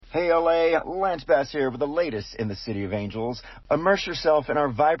Hey LA, Lance Bass here with the latest in the City of Angels. Immerse yourself in our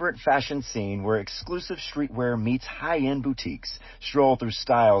vibrant fashion scene where exclusive streetwear meets high-end boutiques. Stroll through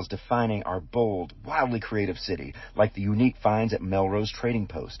styles defining our bold, wildly creative city, like the unique finds at Melrose Trading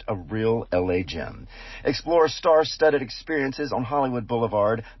Post, a real LA gem. Explore star-studded experiences on Hollywood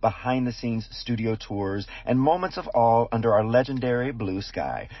Boulevard, behind-the-scenes studio tours, and moments of awe under our legendary blue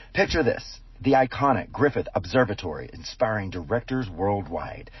sky. Picture this. The iconic Griffith Observatory, inspiring directors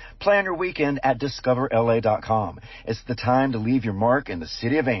worldwide. Plan your weekend at discoverla.com. It's the time to leave your mark in the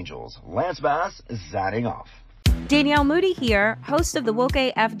City of Angels. Lance Bass is signing off. Danielle Moody here, host of the Woke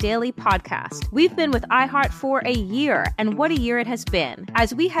AF Daily podcast. We've been with iHeart for a year, and what a year it has been.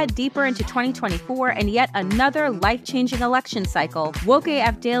 As we head deeper into 2024 and yet another life-changing election cycle, Woke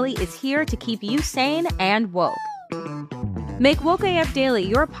AF Daily is here to keep you sane and woke. Make Woke AF Daily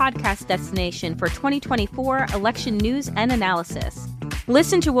your podcast destination for 2024 election news and analysis.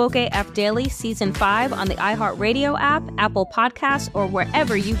 Listen to Woke AF Daily Season 5 on the iHeartRadio app, Apple Podcasts, or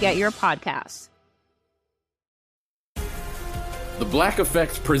wherever you get your podcasts. The Black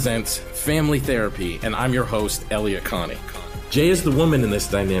Effect presents Family Therapy, and I'm your host, Elliot Connie. Jay is the woman in this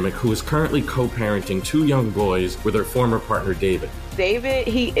dynamic who is currently co-parenting 2 young boys with her former partner, David. David,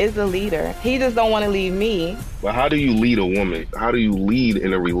 he is a leader. He just don't want to leave me. But how do you lead a woman? How do you lead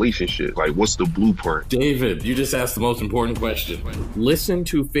in a relationship? Like, what's the blueprint? David, you just asked the most important question. Listen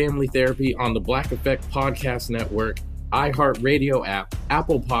to Family Therapy on the Black Effect Podcast Network, iHeartRadio app,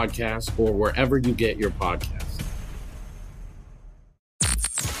 Apple Podcasts, or wherever you get your podcasts.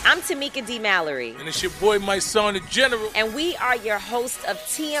 I'm Tamika D. Mallory. And it's your boy, my son, the General. And we are your hosts of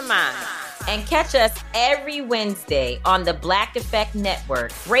TMI. And catch us every Wednesday on the Black Effect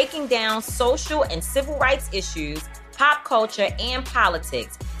Network, breaking down social and civil rights issues, pop culture, and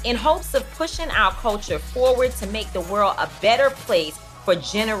politics in hopes of pushing our culture forward to make the world a better place for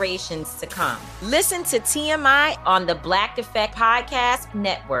generations to come. Listen to TMI on the Black Effect Podcast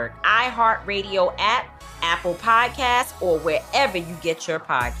Network, iHeartRadio app, Apple Podcasts, or wherever you get your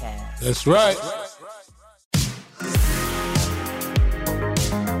podcasts. That's right.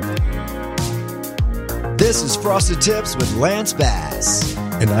 This is Frosted Tips with Lance Bass,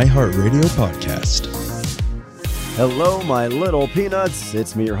 an iHeartRadio podcast. Hello, my little peanuts.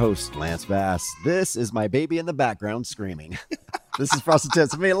 It's me, your host, Lance Bass. This is my baby in the background screaming. This is Frosted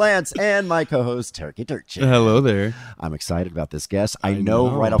Tips with me, Lance, and my co-host, Turkey Turkey. Hello there. I'm excited about this guest. I know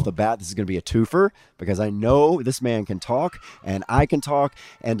right off the bat this is going to be a twofer because I know this man can talk and I can talk,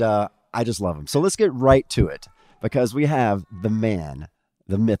 and I just love him. So let's get right to it because we have the man,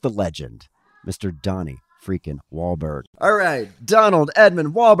 the myth, the legend, Mr. Donnie freaking Wahlberg. All right, Donald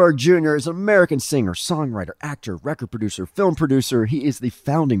Edmund Wahlberg Jr. is an American singer, songwriter, actor, record producer, film producer. He is the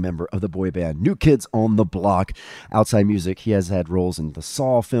founding member of the boy band New Kids on the Block. Outside music, he has had roles in the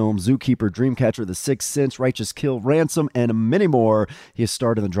Saw films, Zookeeper, Dreamcatcher, The Sixth Sense, Righteous Kill, Ransom, and many more. He has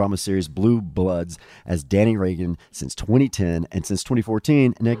starred in the drama series Blue Bloods as Danny Reagan since 2010, and since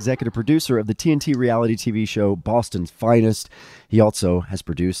 2014, an executive producer of the TNT reality TV show Boston's Finest. He also has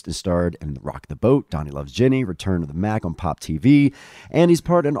produced and starred in Rock the Boat, Donnie Loves Jenny, Return of the Mac on Pop TV, and he's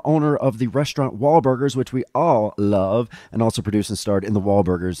part and owner of the restaurant Wahlburgers, which we all love, and also produced and starred in the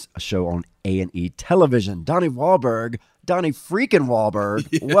Wahlburgers, a show on A&E television. Donnie Wahlberg, Donnie freaking Wahlberg,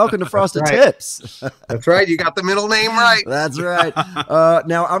 yeah, welcome to Frosted Tips. That's right. You got the middle name right. That's right.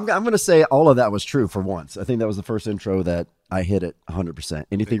 Now, I'm going to say all of that was true for once. I think that was the first intro that I hit it 100%.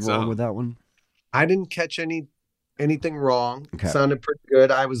 Anything wrong with that one? I didn't catch anything wrong. Okay. It sounded pretty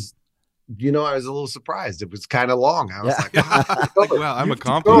good. I was a little surprised. It was kind of long. I was like, wow, I'm a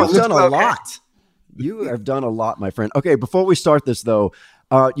compliment. You've done a lot. You have done a lot, my friend. Okay, before we start this, though,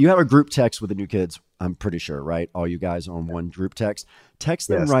 you have a group text with the New Kids, I'm pretty sure, right? All you guys on one group text. Text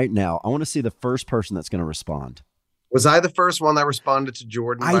them right now. I want to see the first person that's going to respond. Was I the first one that responded to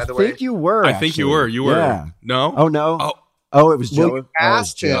Jordan, by the way? I think you were. I think you were. You were. Yeah. No? Oh, no. Oh, it was Joe. You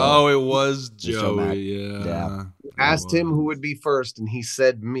asked him. Oh, it was Joey. Yeah. You asked him who would be first, and he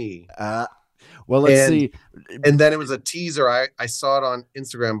said me. Well, let's see. And then it was a teaser. I saw it on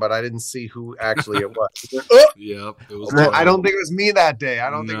Instagram, but I didn't see who actually it was. Yep. It was I don't think it was me that day. I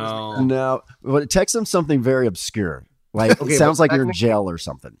don't think it was me. No. Well, text him something very obscure. Like, it sounds like you're in jail or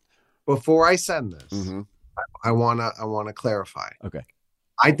something. Before I send this, I wanna clarify. Okay.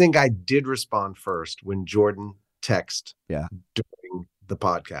 I think I did respond first when Jordan texted during the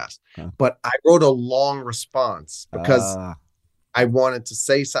podcast. But I wrote a long response because I wanted to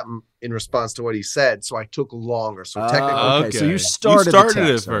say something in response to what he said, so I took longer. So technically, okay. So you started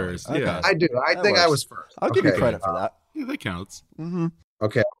it first. Okay. Yeah, I do. I think I was first. I'll give you credit for that. Yeah, that counts. Mm-hmm.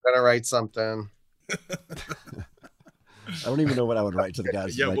 Okay, I'm gonna write something. I don't even know what I would write to the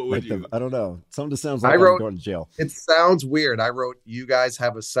guys. Yeah, what would you? I don't know. Something just sounds like I'm going to jail. It sounds weird. I wrote, "You guys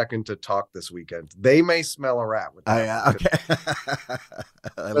have a second to talk this weekend." They may smell a rat with that. Okay.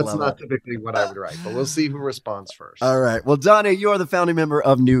 That's not typically what I would write, but we'll see who responds first. All right. Well, Donnie, you are the founding member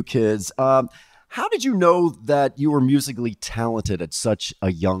of New Kids. How did you know that you were musically talented at such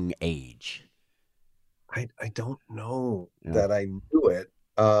a young age? I don't know that I knew it.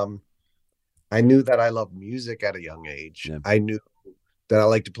 I knew that I loved music at a young age. Yeah. I knew that I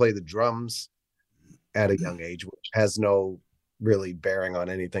like to play the drums at a young age, which has no really bearing on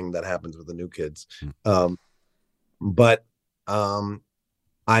anything that happens with the New Kids. But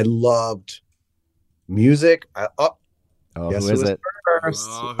I loved music. Who is it? First.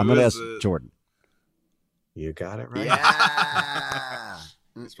 I'm going to ask Jordan. You got it right. Yeah.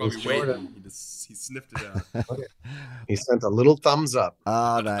 He's probably waiting. He sniffed it out. Okay. He sent a little thumbs up.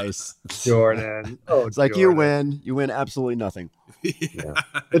 Oh, nice. Jordan. It's like Jordan. You win. You win absolutely nothing. Yeah.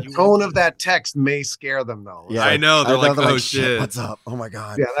 The tone of that text may scare them, though. Yeah, I know. They're like, oh, shit. What's up? Oh, my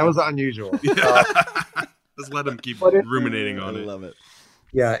God. Yeah, that was unusual. Let's let them keep ruminating on it. I love it.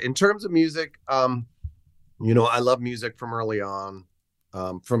 Yeah, in terms of music, I love music from early on.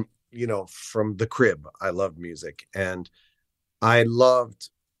 From the crib, I loved music. And I loved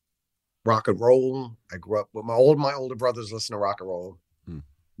rock and roll. I grew up with my older brothers listen to rock and roll.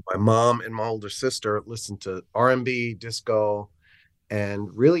 My mom and my older sister listened to R&B, disco, and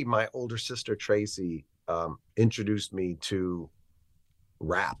really my older sister Tracy introduced me to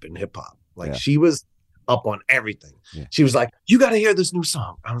rap and hip hop. She was up on everything. Yeah. She was like, "You got to hear this new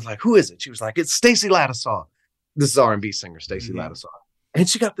song." I was like, "Who is it?" She was like, "It's Stacey Lattisaw." This is R&B singer Stacey Lattisaw. And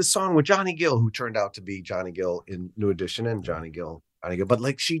she got this song with Johnny Gill, who turned out to be Johnny Gill in New Edition and Johnny Gill.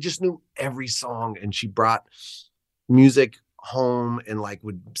 But she just knew every song, and she brought music home and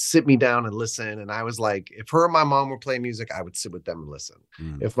would sit me down and listen. And I was like, if her and my mom were playing music, I would sit with them and listen.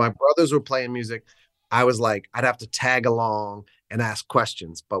 If my brothers were playing music, I was like, I'd have to tag along and ask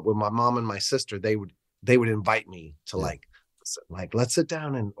questions. But with my mom and my sister, they would invite me to let's sit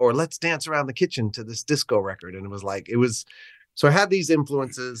down or let's dance around the kitchen to this disco record. And it was so I had these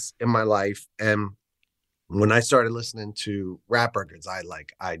influences in my life. And when I started listening to rap records,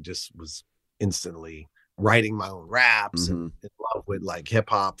 I just was instantly writing my own raps and in love with hip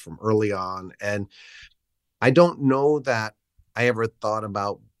hop from early on. And I don't know that I ever thought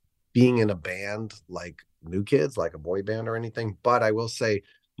about being in a band like New Kids, like a boy band or anything. But I will say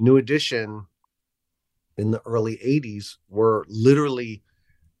New Edition in the early 80s were literally,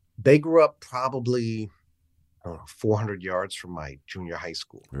 they grew up probably 400 yards from my junior high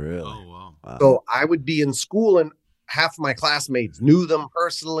school. Really? Oh, wow. So I would be in school and half of my classmates knew them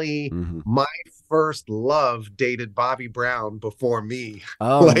personally. My first love dated Bobby Brown before me.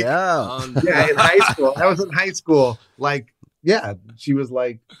 Oh, yeah. Yeah, in high school. I was in high school. She was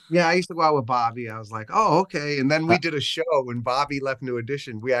like, yeah, I used to go out with Bobby. I was like, oh, okay. And then we did a show when Bobby left New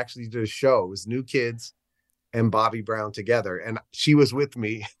Edition. We actually did a show. It was New Kids and Bobby Brown together. And she was with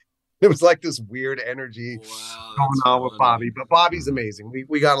me. It was like this weird energy going on with Bobby. But Bobby's amazing.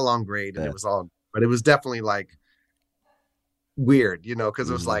 We got along great, and it was definitely weird, because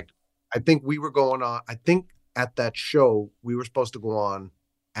it was I think we were going on. I think at that show we were supposed to go on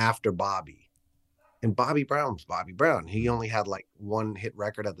after Bobby, and Bobby Brown's Bobby Brown. He only had one hit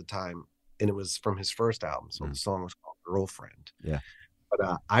record at the time, and it was from his first album. So the song was called "Girlfriend." Yeah,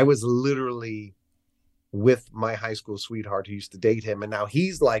 but I was literally with my high school sweetheart who used to date him, and now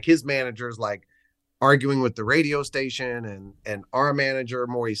he's his manager's arguing with the radio station and our manager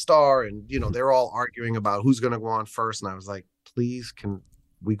Maurice Starr, and they're all arguing about who's going to go on first. And I was like, please, can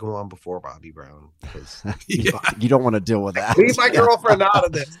we go on before Bobby Brown? Because you don't want to deal with that. Leave my girlfriend out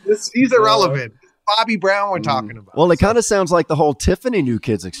of this. He's irrelevant. Bobby Brown we're talking about. Well, it kind of sounds like the whole Tiffany New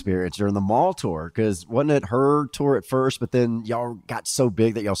Kids experience during the mall tour, because wasn't it her tour at first, but then y'all got so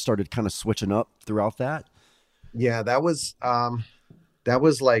big that y'all started kind of switching up throughout that? Yeah, that was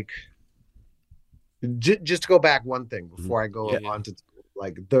just to go back one thing before I go on to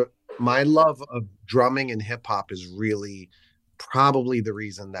my love of drumming and hip hop is really probably the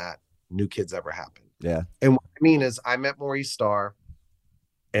reason that New Kids ever happened. Yeah. And what I mean is I met Maurice Starr,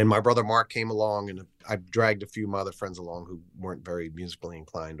 and my brother Mark came along, and I dragged a few of my other friends along who weren't very musically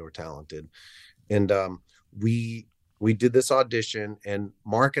inclined or talented. And we did this audition, and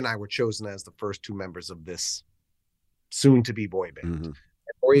Mark and I were chosen as the first two members of this soon to be boy band. And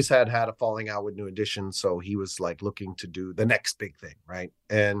Maurice had a falling out with New Edition, so he was looking to do the next big thing, right?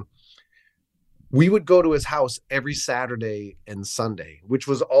 And we would go to his house every Saturday and Sunday, which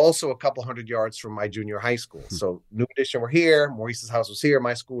was also a couple hundred yards from my junior high school. So New Edition were here, Maurice's house was here,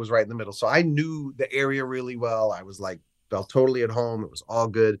 my school was right in the middle. So I knew the area really well. I was felt totally at home. It was all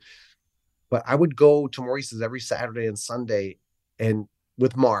good. But I would go to Maurice's every Saturday and Sunday and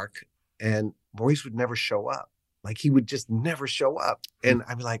with Mark, and Maurice would never show up. Like, he would just never show up. And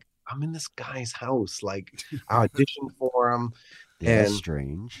I'd be like, I'm in this guy's house. Like, I auditioned for him. Yeah, and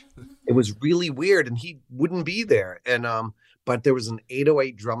strange. It was really weird, and he wouldn't be there. And but there was an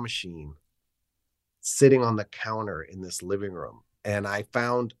 808 drum machine sitting on the counter in this living room. And I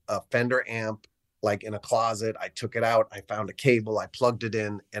found a Fender amp like in a closet. I took it out. I found a cable. I plugged it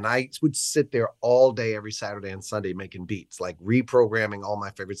in, and I would sit there all day, every Saturday and Sunday, making beats, like reprogramming all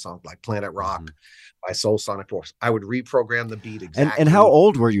my favorite songs, like Planet Rock by Soul Sonic Force. I would reprogram the beat exactly. And how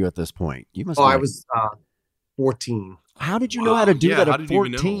old were you at this point? You must. I was 14. How did you know how to do that at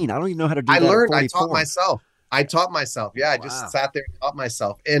 14? I don't even know how to do that. I learned. I taught myself. Yeah, I just sat there and taught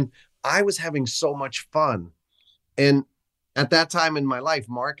myself, and I was having so much fun. And at that time in my life,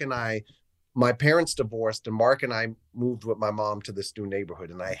 my parents divorced, and Mark and I moved with my mom to this new neighborhood,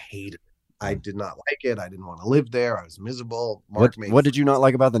 and I hated it. I did not like it. I didn't want to live there. I was miserable. What did you not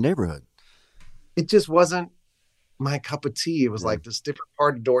like about the neighborhood? It just wasn't my cup of tea. It was like this different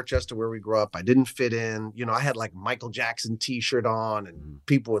part of Dorchester where we grew up. I didn't fit in. You know, I had like Michael Jackson t-shirt on, and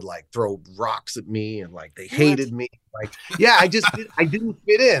people would like throw rocks at me, and like they hated me. Like, yeah, I didn't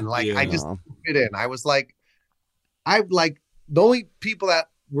fit in. Like, I just didn't fit in. I was like, the only people that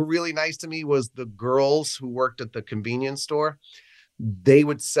were really nice to me was the girls who worked at the convenience store. They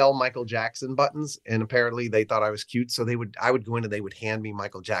would sell Michael Jackson buttons, and apparently they thought I was cute. So I would go in and they would hand me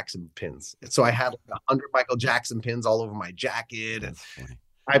Michael Jackson pins. And so I had like 100 Michael Jackson pins all over my jacket. And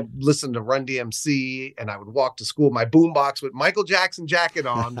I listened to Run DMC, and I would walk to school, my boombox with Michael Jackson jacket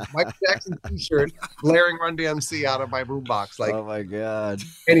on, Michael Jackson t-shirt, blaring Run DMC out of my boombox. Like, oh my God.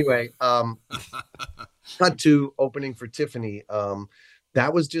 Anyway, cut to opening for Tiffany.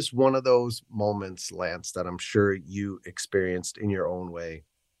 That was just one of those moments, Lance, that I'm sure you experienced in your own way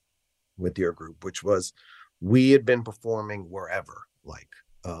with your group, which was we had been performing wherever, like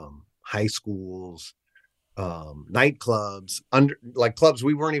high schools, nightclubs, clubs.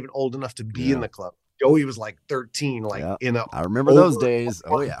 We weren't even old enough to be in the club. Joey was like 13, I remember those days.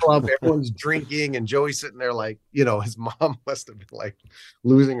 Oh yeah. Club, everyone's drinking, and Joey sitting there like, his mom must have been like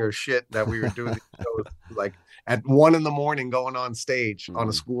losing her shit that we were doing these shows, like at 1 a.m. going on stage on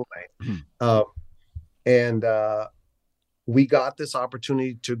a school night. And we got this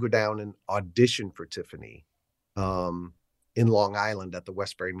opportunity to go down and audition for Tiffany in Long Island at the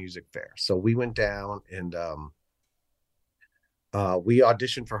Westbury Music Fair. So we went down, and we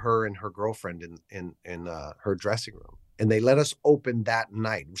auditioned for her and her girlfriend in her dressing room, and they let us open that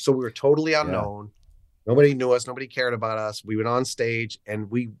night. So we were totally unknown. Nobody knew us. Nobody cared about us. We went on stage, and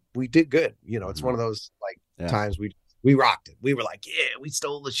we did good. It's one of those times we rocked it. We were like, yeah, we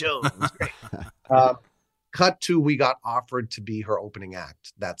stole the show. It was great. Cut to, we got offered to be her opening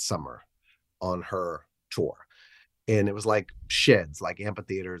act that summer on her tour. And it was like sheds, like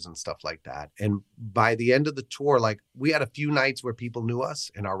amphitheaters and stuff like that. And by the end of the tour, like we had a few nights where people knew us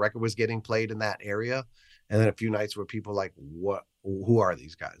and our record was getting played in that area. And then a few nights where people like, who are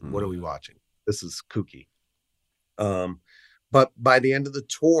these guys? What are we watching? This is kooky. But by the end of the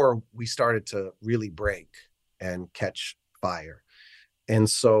tour, we started to really break and catch fire. And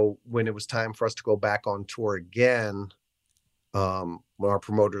so when it was time for us to go back on tour again, our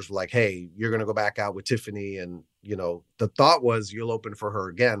promoters were like, hey, you're going to go back out with Tiffany. And, the thought was you'll open for her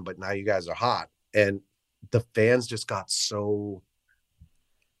again, but now you guys are hot. And the fans just got so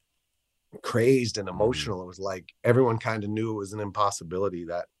crazed and emotional. It was like everyone kind of knew it was an impossibility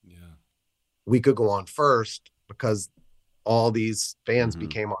that we could go on first, because all these fans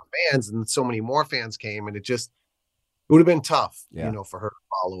became our fans, and so many more fans came, and it would have been tough, for her to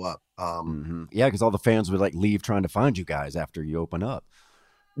follow up. Yeah, because all the fans would like leave trying to find you guys after you open up.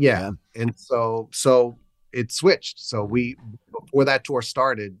 Yeah. And so it switched. So before that tour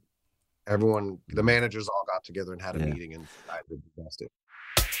started, everyone, the managers all got together and had a meeting and decided to invest it.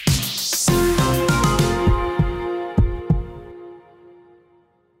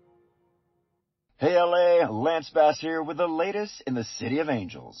 Hey LA, Lance Bass here with the latest in the City of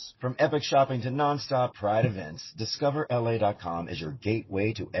Angels. From epic shopping to nonstop Pride events, DiscoverLA.com is your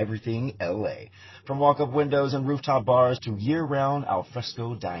gateway to everything LA. From walk-up windows and rooftop bars to year-round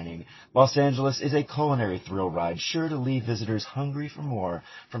alfresco dining, Los Angeles is a culinary thrill ride sure to leave visitors hungry for more.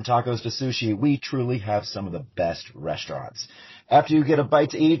 From tacos to sushi, we truly have some of the best restaurants. After you get a bite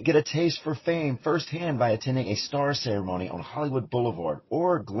to eat, get a taste for fame firsthand by attending a star ceremony on Hollywood Boulevard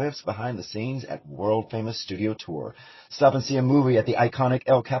or a glimpse behind the scenes at world-famous Studio Tour. Stop and see a movie at the iconic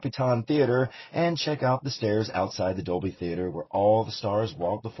El Capitan Theater and check out the stairs outside the Dolby Theater where all the stars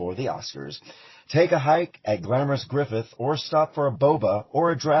walk before the Oscars. Take a hike at glamorous Griffith or stop for a boba or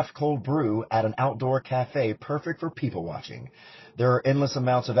a draft cold brew at an outdoor cafe perfect for people watching. There are endless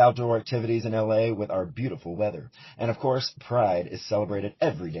amounts of outdoor activities in LA with our beautiful weather. And of course, Pride is celebrated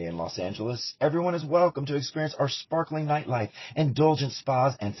every day in Los Angeles. Everyone is welcome to experience our sparkling nightlife, indulgent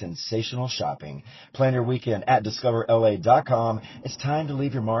spas, and sensational shopping. Plan your weekend at discoverla.com. It's time to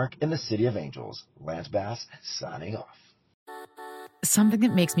leave your mark in the City of Angels. Lance Bass, signing off. Something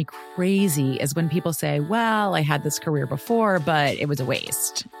that makes me crazy is when people say, well, I had this career before, but it was a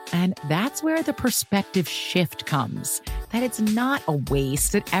waste. And that's where the perspective shift comes, that it's not a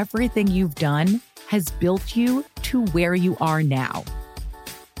waste, that everything you've done has built you to where you are now.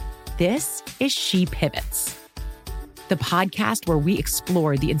 This is She Pivots, the podcast where we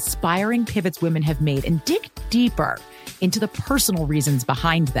explore the inspiring pivots women have made and dig deeper into the personal reasons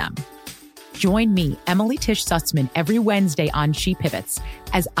behind them. Join me, Emily Tish Sussman, every Wednesday on She Pivots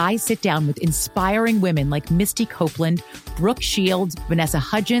as I sit down with inspiring women like Misty Copeland, Brooke Shields, Vanessa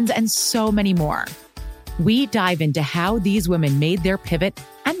Hudgens, and so many more. We dive into how these women made their pivot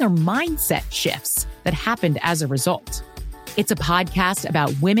and their mindset shifts that happened as a result. It's a podcast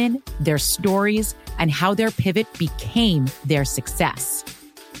about women, their stories, and how their pivot became their success.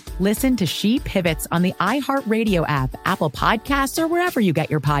 Listen to She Pivots on the iHeartRadio app, Apple Podcasts, or wherever you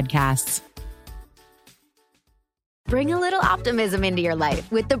get your podcasts. Bring a little optimism into your life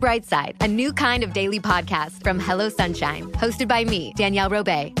with The Bright Side, a new kind of daily podcast from Hello Sunshine, hosted by me, Danielle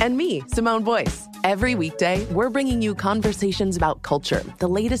Robay. And me, Simone Boyce. Every weekday, we're bringing you conversations about culture, the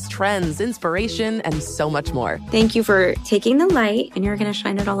latest trends, inspiration, and so much more. Thank you for taking the light, and you're going to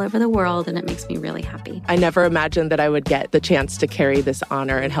shine it all over the world, and it makes me really happy. I never imagined that I would get the chance to carry this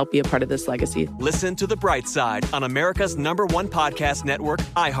honor and help be a part of this legacy. Listen to The Bright Side on America's #1 podcast network,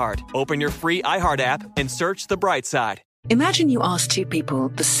 iHeart. Open your free iHeart app and search The Bright Side. Imagine you ask two people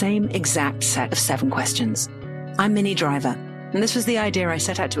the same exact set of 7 questions. I'm Minnie Driver, and this was the idea I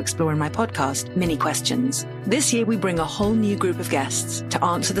set out to explore in my podcast, Mini Questions. This year, we bring a whole new group of guests to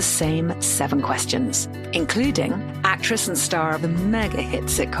answer the same 7 questions, including actress and star of the mega hit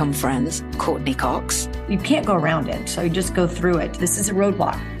sitcom Friends, Courtney Cox. You can't go around it, so you just go through it. This is a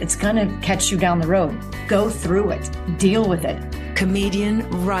roadblock. It's going to catch you down the road. Go through it. Deal with it. Comedian,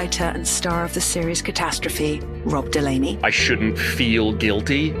 writer, and star of the series Catastrophe, Rob Delaney. I shouldn't feel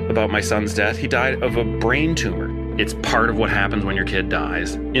guilty about my son's death. He died of a brain tumor. It's part of what happens when your kid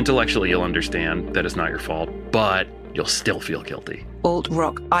dies. Intellectually, you'll understand that it's not your fault, but you'll still feel guilty.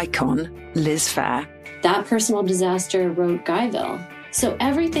 Alt-rock icon, Liz Phair. That personal disaster wrote Guyville. So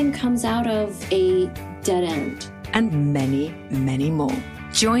everything comes out of a dead end. And many, many more.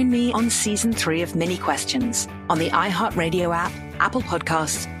 Join me on Season 3 of Mini Questions on the iHeartRadio app, Apple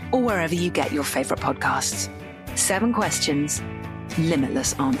Podcasts, or wherever you get your favorite podcasts. 7 questions,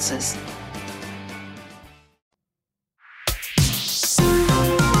 limitless answers.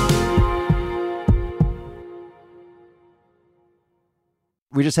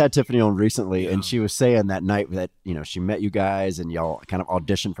 We just had Tiffany on recently, and she was saying that night that, you know, she met you guys and y'all kind of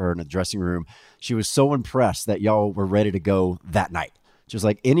auditioned for her in the dressing room. She was so impressed that y'all were ready to go that night. She was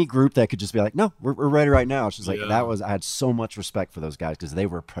like, any group that could just be like, no, we're ready right now. She's like, I had so much respect for those guys because they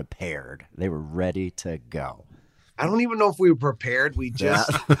were prepared. They were ready to go. I don't even know if we were prepared. We just,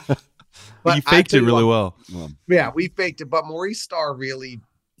 but you faked it really well. Yeah, we faked it. But Maurice Starr really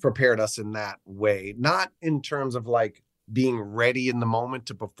prepared us in that way, not in terms of like being ready in the moment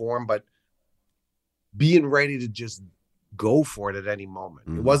to perform, but being ready to just go for it at any moment.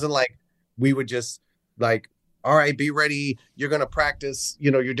 It wasn't like we would just like, all right, be ready. You're going to practice,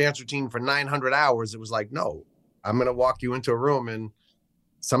 you know, your dance routine for 900 hours. It was like, no, I'm going to walk you into a room. And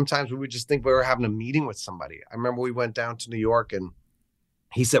sometimes we would just think we were having a meeting with somebody. I remember we went down to New York and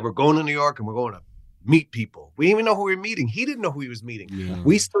he said, we're going to New York and we're going to meet people. We didn't even know who we were meeting. He didn't know who he was meeting. Yeah.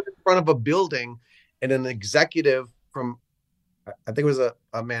 We stood in front of a building and an executive from, I think it was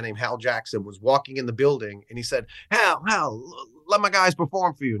a man named Hal Jackson, was walking in the building and he said, Hal, let my guys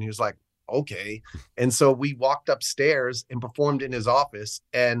perform for you. And he was like, okay. And so we walked upstairs and performed in his office,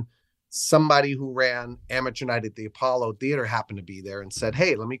 and somebody who ran Amateur Night at the Apollo Theater happened to be there and said,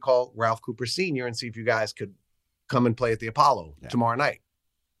 hey, let me call Ralph Cooper Sr. and see if you guys could come and play at the Apollo tomorrow night.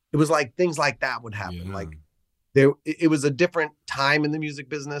 It was like things like that would happen. Yeah. Like it was a different time in the music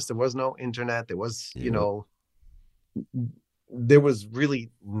business. There was no internet. There was, you know, there was really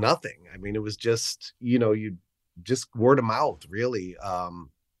nothing. I mean, it was just, you know, you just word of mouth, really.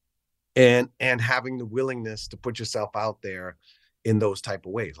 And having the willingness to put yourself out there in those type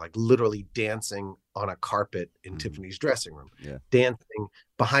of ways, like literally dancing on a carpet in Tiffany's dressing room, dancing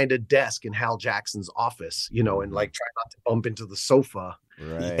behind a desk in Hal Jackson's office, you know, and like try not to bump into the sofa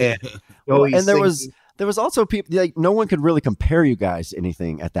Right. And there was also people like no one could really compare you guys to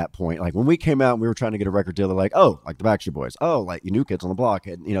anything at that point. Like when we came out and we were trying to get a record deal, they're like, oh, like the Backstreet Boys. Oh, like you New Kids on the Block.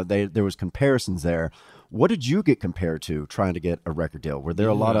 And, there was comparisons there. What did you get compared to trying to get a record deal? Were there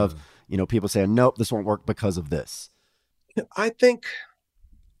a lot of, people saying, nope, this won't work because of this? I think,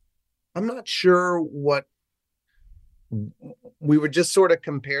 I'm not sure what we were just sort of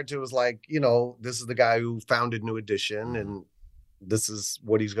compared to. Was like, this is the guy who founded New Edition and this is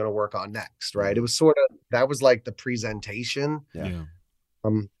what he's going to work on next. Right. It was sort of, that was like the presentation. Yeah.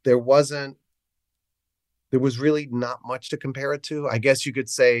 There was really not much to compare it to. I guess you could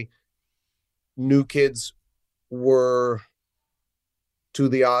say New Kids were to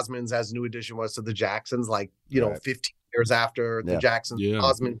the Osmonds as New Edition was to the Jacksons, like, 15 years after the Jacksons,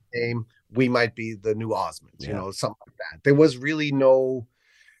 Osmond came, we might be the new Osmonds, something like that. There was really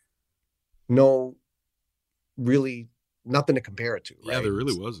really nothing to compare it to. Right? Yeah, there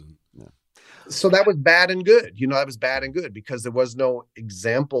really wasn't. Yeah. So that was bad and good. That was bad and good because there was no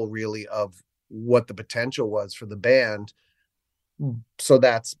example really of what the potential was for the band. So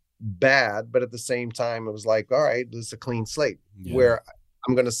that's bad. But at the same time, it was like, all right, this is a clean slate. Yeah. Where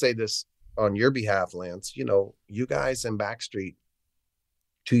I'm going to say this on your behalf, Lance, you guys and Backstreet,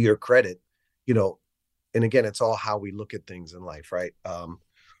 to your credit, and again, it's all how we look at things in life, right?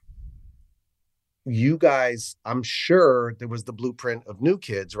 You guys, I'm sure there was the blueprint of New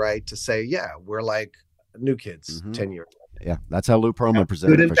Kids, right? To say, yeah, we're like New Kids 10 years later. Yeah, that's how Lou Pearlman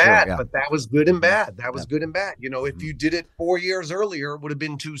presented good and for bad, sure. Yeah. But that was good and bad. That was good and bad. If you did it 4 years earlier, it would have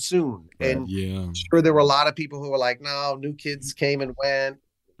been too soon. Right. And I'm sure there were a lot of people who were like, no, New Kids came and went.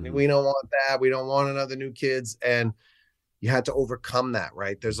 We don't want that. We don't want another New Kids. And you had to overcome that,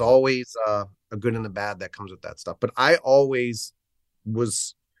 right? There's always a good and a bad that comes with that stuff. But I always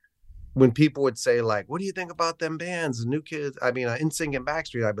was, when people would say like, what do you think about them bands, New Kids? I mean, NSYNC and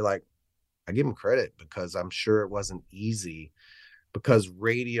Backstreet, I'd be like, I give them credit because I'm sure it wasn't easy because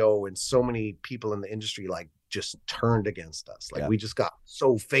radio and so many people in the industry like just turned against us. Like we just got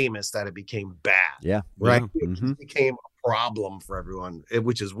so famous that it became bad. Yeah. Right. It just became a problem for everyone,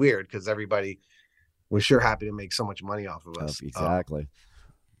 which is weird because everybody was sure happy to make so much money off of us. Exactly.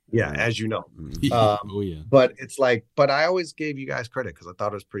 As you know. But it's like, but I always gave you guys credit because I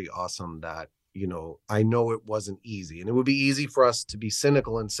thought it was pretty awesome that, I know it wasn't easy and it would be easy for us to be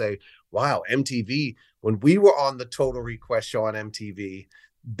cynical and say, wow, MTV, when we were on the Total Request show on MTV,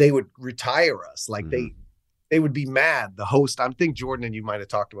 they would retire us. Like they would be mad. The host, I think Jordan and you might've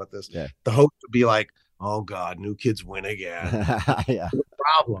talked about this. Yeah. The host would be like, oh God, New Kids win again.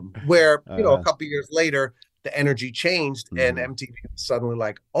 Problem where, a couple years later, the energy changed and MTV was suddenly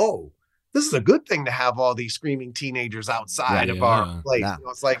like, oh, this is a good thing to have all these screaming teenagers outside of our place.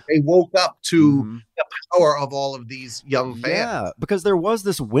 It's like they woke up to the power of all of these young fans. Yeah, because there was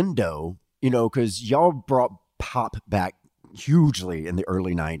this window, because y'all brought pop back hugely in the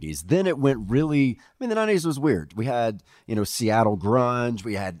early 90s. Then it went really, the 90s was weird. We had, Seattle grunge.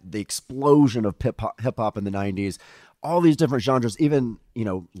 We had the explosion of hip hop in the 90s. All these different genres, even,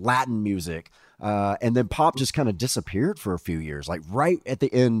 Latin music. And then pop just kind of disappeared for a few years. Like right at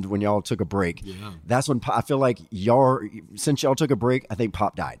the end when y'all took a break, that's when I feel like since y'all took a break, I think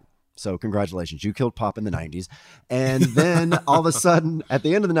pop died. So congratulations, you killed pop in the 90s. And then all of a sudden at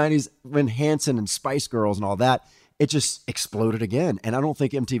the end of the 90s, when Hanson and Spice Girls and all that, it just exploded again. And I don't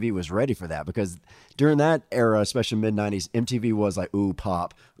think MTV was ready for that because during that era, especially mid 90s, MTV was like, ooh,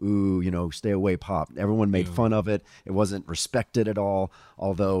 pop, ooh, stay away pop. Everyone made fun of it. It wasn't respected at all,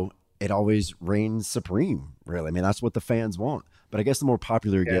 although it always reigns supreme, really. That's what the fans want. But I guess the more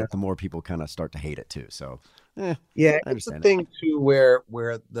popular you get, the more people kind of start to hate it too. So, it's the thing too, where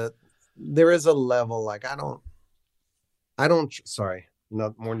there is a level, like sorry,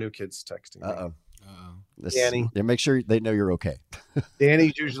 no more New Kids texting. Danny, make sure they know you're okay.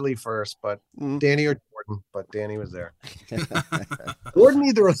 Danny's usually first, but Danny or Jordan, but Danny was there. Jordan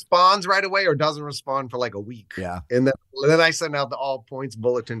either responds right away or doesn't respond for like a week. Yeah. And then I send out the all points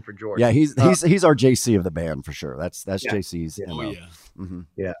bulletin for Jordan. Yeah, he's our JC of the band for sure. That's JC's.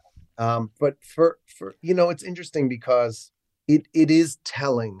 Yeah. But for it's interesting because it is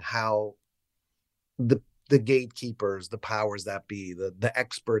telling how the gatekeepers, the powers that be, the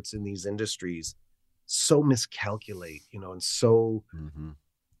experts in these industries so miscalculate, and so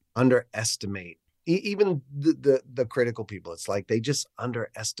underestimate even the critical people. It's like they just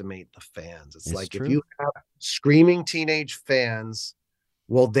underestimate the fans. It's like true. If you have screaming teenage fans,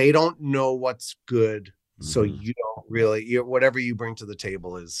 well, they don't know what's good. So you don't really, whatever you bring to the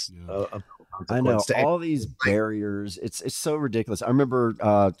table is I know all these barriers. It's so ridiculous. I remember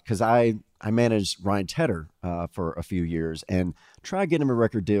because I managed Ryan Tedder for a few years, and try getting him a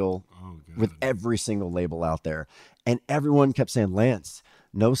record deal with every single label out there. And everyone kept saying, Lance,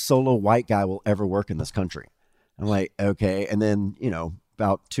 no solo white guy will ever work in this country. I'm like, okay. And then, you know,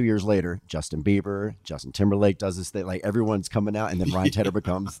 about 2 years later, Justin Bieber, Justin Timberlake does this thing. Like, everyone's coming out, and then Ryan Tedder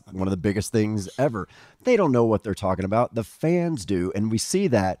becomes one of the biggest things ever. They don't know what they're talking about. The fans do. And we see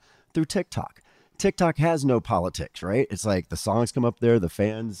that through TikTok. TikTok has no politics, right? It's like the songs come up there, the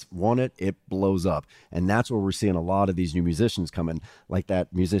fans want it, it blows up. And that's where we're seeing a lot of these new musicians coming, like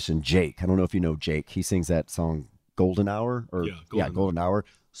that musician Jake. I don't know if you know Jake. He sings that song Golden Hour, or Golden Hour.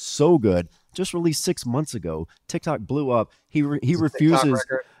 So good. Just released 6 months ago. TikTok blew up. He refuses.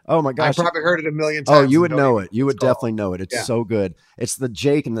 Oh my gosh! I probably heard it a million times. Oh, you would know it. You would definitely know it. It's so good. It's the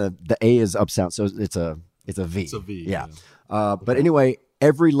Jake, and the A is upsound, so it's a V. It's a V. Yeah. But anyway,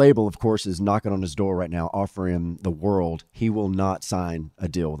 every label, of course, is knocking on his door right now, offering him the world. He will not sign a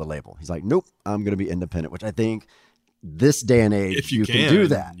deal with a label. He's like, nope, I'm going to be independent. Which I think this day and age, if you can do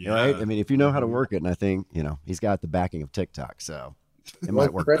that, right? I mean, if you know how to work it, and I think he's got the backing of TikTok, so. It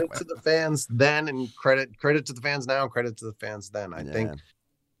might work. Credit to the fans then, and credit to the fans now, and credit to the fans then. I think,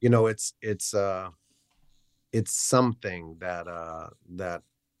 it's something that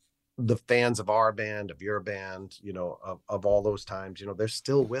the fans of our band, of your band, of all those times, they're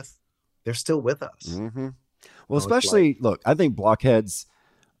still with us. Mm-hmm. Well, especially look, I think Blockheads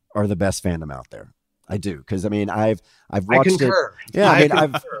are the best fandom out there. I do, because I mean, I've watched it. Yeah, I mean,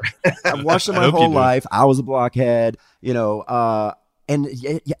 I've watched it my whole life. I was a Blockhead, and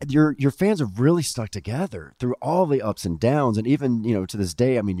your fans have really stuck together through all the ups and downs. And even, to this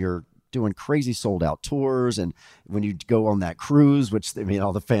day, I mean, you're doing crazy sold out tours. And when you go on that cruise, which, I mean,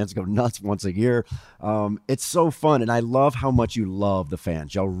 all the fans go nuts once a year. It's so fun. And I love how much you love the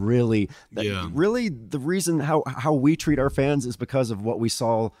fans. Y'all really the reason how we treat our fans is because of what we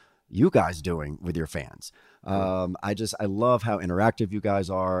saw you guys doing with your fans. I love how interactive you guys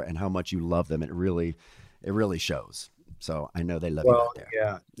are and how much you love them. It really shows. So I know they love you out there.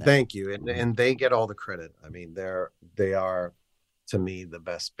 Yeah, thank you. And they get all the credit. I mean, they are, to me, the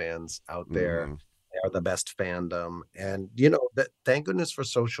best bands out there. Mm-hmm. They are the best fandom. And, thank goodness for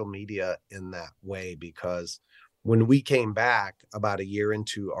social media in that way, because when we came back about a year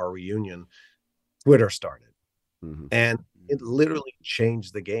into our reunion, Twitter started. Mm-hmm. And it literally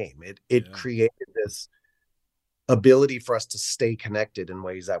changed the game. It created this ability for us to stay connected in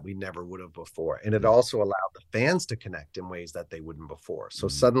ways that we never would have before. And it also allowed the fans to connect in ways that they wouldn't before. So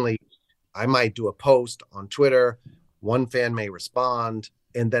suddenly I might do a post on Twitter, one fan may respond,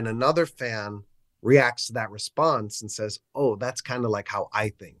 and then another fan reacts to that response and says, oh, that's kind of like how I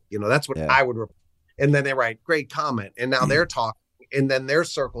think, that's what I would, and then they write, great comment. And now they're talking, and then their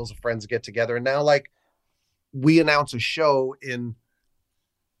circles of friends get together. And now, like, we announce a show in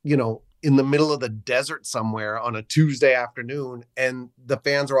the middle of the desert somewhere on a Tuesday afternoon, and the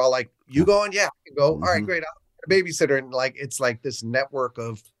fans are all like, you going? Yeah, I can go. Mm-hmm. All right, great. I'll have a babysitter. And it's like this network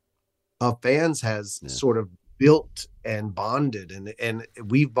of fans has sort of built and bonded, and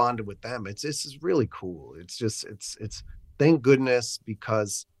we've bonded with them. This is really cool. It's thank goodness,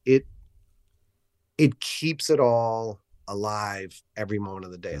 because it keeps it all alive every moment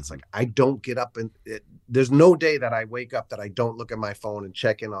of the day. It's like, I don't get up, and there's no day that I wake up that I don't look at my phone and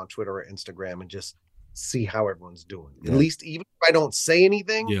check in on Twitter or Instagram and just see how everyone's doing. At least, even if I don't say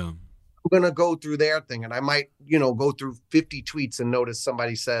anything, I'm gonna go through their thing, and I might go through 50 tweets and notice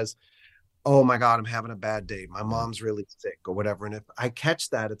somebody says, oh my God, I'm having a bad day, my mom's really sick, or whatever. And if I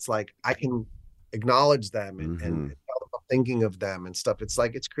catch that, it's like I can acknowledge them and tell them I'm thinking of them and stuff. It's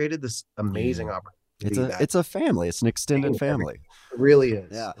like it's created this amazing opportunity. It's a family. It's an extended family. It really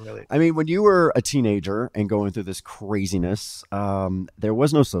is. Yeah. Really. I mean, when you were a teenager and going through this craziness, there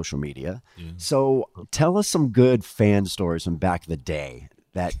was no social media. Yeah. So tell us some good fan stories from back in the day.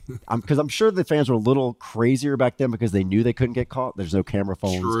 Because I'm sure the fans were a little crazier back then because they knew they couldn't get caught. There's no camera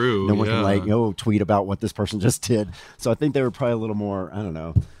phones. True. No one can tweet about what this person just did. So I think they were probably a little more, I don't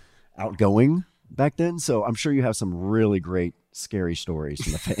know, outgoing back then. So I'm sure you have some really great scary stories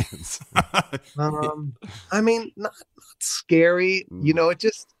from the fans. I mean, not scary,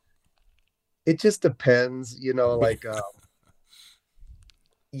 it just depends,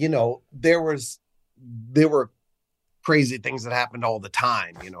 there were crazy things that happened all the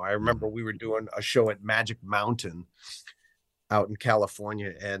time. I remember we were doing a show at Magic Mountain out in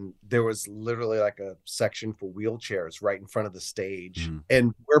California, and there was literally like a section for wheelchairs right in front of the stage,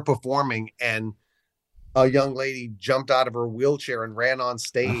 and we're performing, and a young lady jumped out of her wheelchair and ran on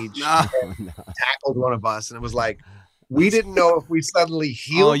stage and tackled one of us. And it was like, we didn't know if we suddenly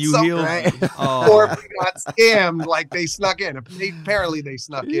healed right? Or if we got scammed, like they snuck in. Apparently they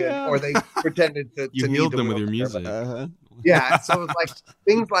snuck in, or they pretended to healed them with your music. Yeah, so it's like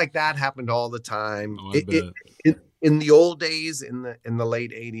things like that happened all the time. Oh, I bet. In the old days, in the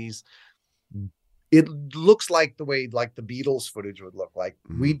late 80s, it looks like the way like the Beatles footage would look like.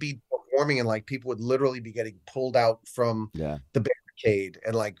 We'd be performing and like people would literally be getting pulled out from the barricade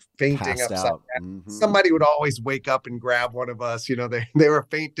and like fainting Passed upside out. down. Somebody would always wake up and grab one of us. You know, they were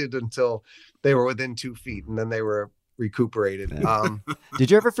fainted until they were within 2 feet, and then they were recuperated. Yeah.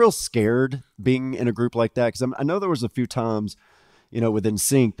 Did you ever feel scared being in a group like that? Because I know there was a few times, you know, with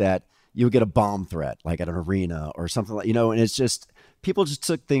NSYNC that you would get a bomb threat, like at an arena or something like, you know, and it's just, people just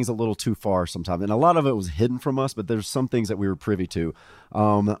took things a little too far sometimes. And a lot of it was hidden from us, but there's some things that we were privy to,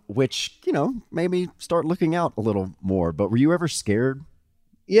 which, you know, made me start looking out a little more. But were you ever scared?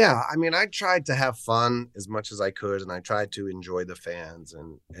 Yeah. I mean, I tried to have fun as much as I could, and I tried to enjoy the fans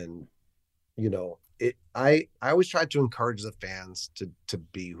and, you know, I always tried to encourage the fans to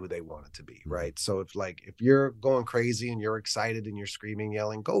be who they wanted to be. Right. So if you're going crazy and you're excited and you're screaming,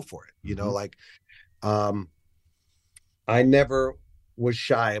 yelling, go for it. You know, like, I never was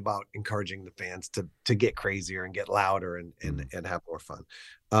shy about encouraging the fans to get crazier and get louder and have more fun.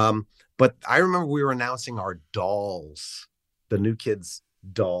 But I remember we were announcing our dolls, the New Kids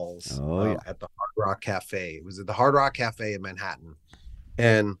dolls, at the Hard Rock Cafe. It was at the Hard Rock Cafe in Manhattan.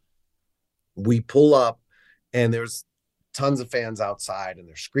 And we pull up and there's tons of fans outside and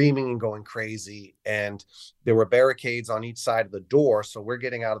they're screaming and going crazy. And there were barricades on each side of the door. So we're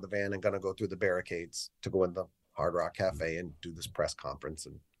getting out of the van and going to go through the barricades to go in the Hard Rock Cafe and do this press conference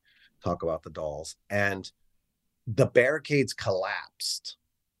and talk about the dolls. And the barricades collapsed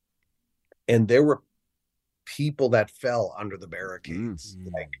and there were people that fell under the barricades,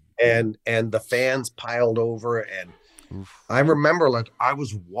 and the fans piled over. And I remember like I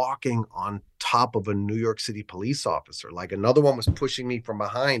was walking on top of a New York City police officer, like another one was pushing me from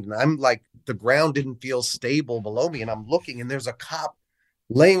behind, and I'm like, the ground didn't feel stable below me, and I'm looking and there's a cop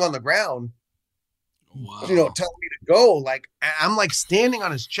laying on the ground, you know, telling me to go. Like I'm like standing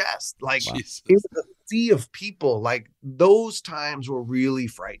on his chest, like it was a sea of people. Like those times were really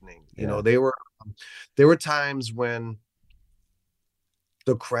frightening. You know, there were times when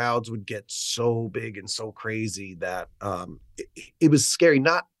the crowds would get so big and so crazy that it was scary,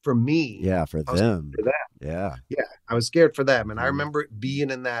 not for me. Yeah, for them. For them. Yeah. Yeah, I was scared for them. And I remember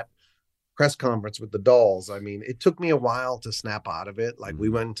being in that press conference with the dolls. I mean, it took me a while to snap out of it. Like we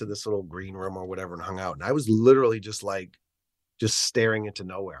went into this little green room or whatever and hung out. And I was literally just staring into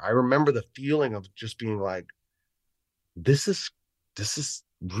nowhere. I remember the feeling of just being like, this is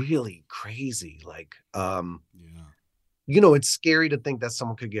really crazy. Like, you know, it's scary to think that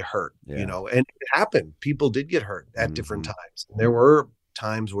someone could get hurt, you know, and it happened. People did get hurt at different times. And there were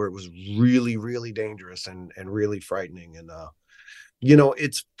times where it was really, really dangerous and really frightening. And, you know,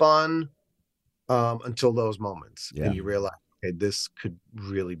 it's fun until those moments. And you realize, okay, this could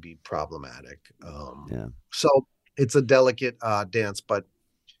really be problematic. So it's a delicate dance, but,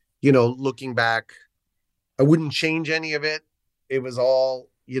 you know, looking back, I wouldn't change any of it. It was all,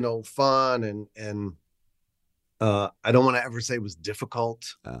 you know, fun and I don't want to ever say it was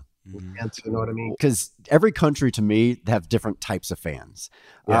difficult. You know what I mean? Because every country to me have different types of fans.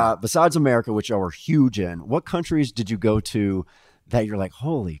 Besides America, which y'all were huge in, what countries did you go to that you're like,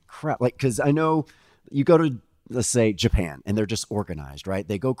 holy crap? Like, because I know you go to, let's say, Japan, and they're just organized, right?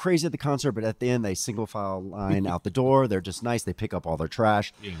 They go crazy at the concert, but at the end, they single file line out the door. They're just nice. They pick up all their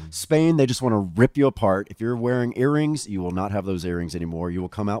trash. Spain, they just want to rip you apart. If you're wearing earrings, you will not have those earrings anymore. You will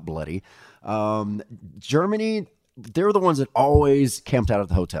come out bloody. Germany, they're the ones that always camped out at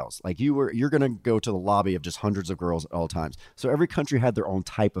the hotels. Like you're going to go to the lobby of just hundreds of girls at all times. So every country had their own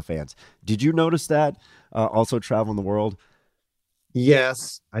type of fans. Did you notice that also traveling the world?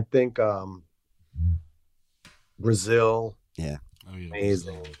 Yes. I think Brazil. Yeah.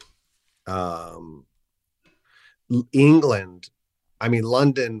 Amazing. England. I mean,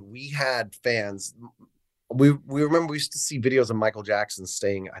 London, we had fans. We remember we used to see videos of Michael Jackson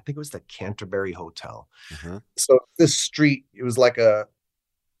staying, I think it was the Canterbury Hotel. So this street, it was like a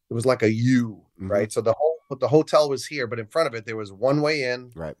U, right? So the hotel was here, but in front of it, there was one way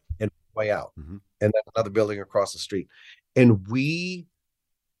in and one way out, and then another building across the street. And we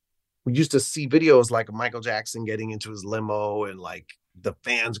used to see videos like Michael Jackson getting into his limo and like the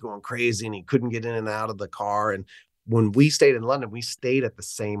fans going crazy and he couldn't get in and out of the car. And when we stayed in London, we stayed at the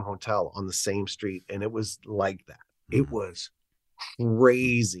same hotel on the same street. And it was like that. It was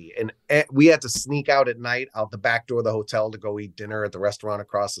crazy. And we had to sneak out at night out the back door of the hotel to go eat dinner at the restaurant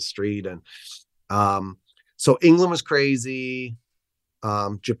across the street. And so England was crazy.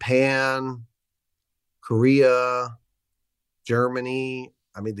 Japan, Korea, Germany.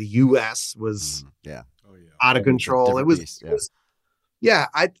 I mean, the US was out of control. It was,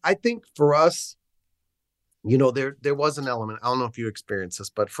 I think for us, you know, there was an element, I don't know if you experienced this,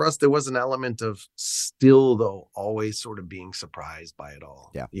 but for us, there was an element of still, though, always sort of being surprised by it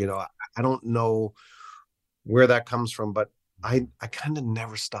all. Yeah. You know, I don't know where that comes from, but I kind of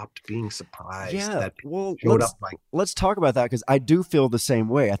never stopped being surprised. That let's talk about that, because I do feel the same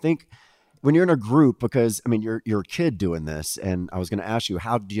way. I think when you're in a group, because I mean, you're a kid doing this, and I was going to ask you,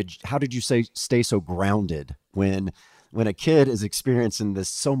 how did you stay so grounded when a kid is experiencing this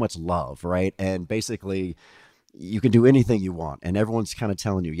so much love, right? And basically you can do anything you want and everyone's kind of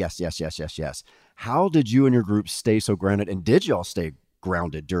telling you, yes, yes, yes, yes, yes. How did you and your group stay so grounded, and did y'all stay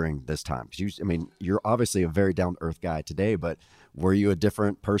grounded during this time? Because you're obviously a very down to earth guy today, but were you a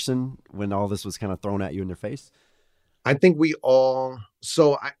different person when all this was kind of thrown at you in your face? I think we all,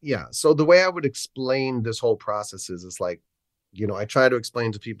 so the way I would explain this whole process is, it's like, you know, I try to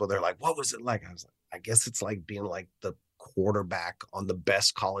explain to people, they're like, what was it like? I was like, I guess it's like being like the quarterback on the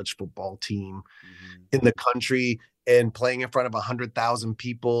best college football team in the country and playing in front of 100,000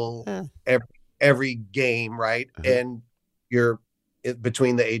 people every game, right? And you're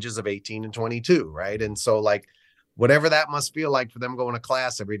between the ages of 18 and 22, right? And so, like, whatever that must feel like for them going to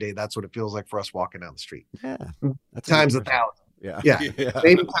class every day, that's what it feels like for us walking down the street. Yeah, that's times 1,000. Yeah,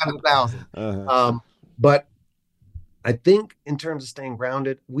 maybe times 1,000. But I think in terms of staying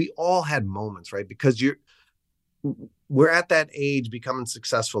grounded, we all had moments, right? Because we're at that age becoming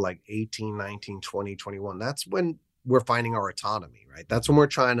successful, like 18, 19, 20, 21. That's when we're finding our autonomy, right? That's when we're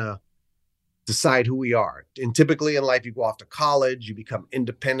trying to decide who we are. And typically in life, you go off to college, you become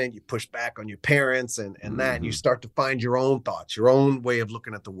independent, you push back on your parents and that, and you start to find your own thoughts, your own way of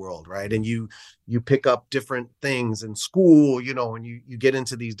looking at the world, right? And you pick up different things in school, you know, and you get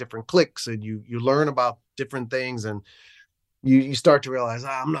into these different cliques and you learn about different things, and you start to realize,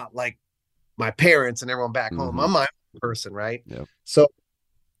 I'm not like my parents and everyone back home. I'm my own person, right? Yep. So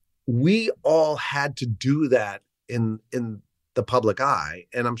we all had to do that in the public eye,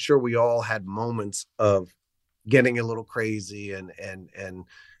 and I'm sure we all had moments of getting a little crazy and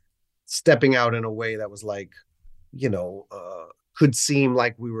stepping out in a way that was like, you know, could seem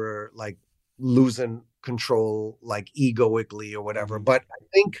like we were like losing control, like egoically or whatever. But I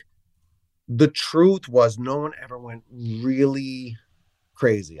think the truth was no one ever went really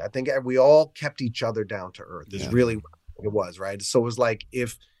crazy. I think we all kept each other down to earth is really what it was, right? So it was like,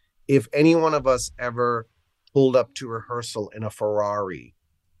 if any one of us ever pulled up to rehearsal in a Ferrari,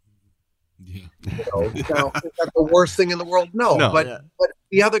 you know, is that the worst thing in the world? No, but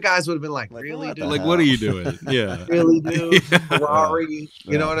the other guys would have been like, really, dude? Like, what are you doing? Yeah. Really, dude? Ferrari,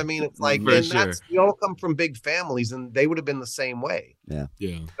 you know what I mean? It's like, we all come from big families, and they would have been the same way. Yeah.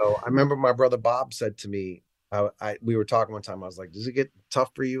 So I remember my brother Bob said to me, we were talking one time, I was like, does it get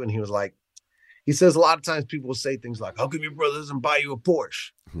tough for you? And he was like, he says, a lot of times people will say things like, how come your brother doesn't buy you a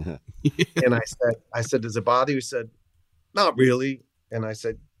Porsche? And I said, does it bother you? He said, not really. And I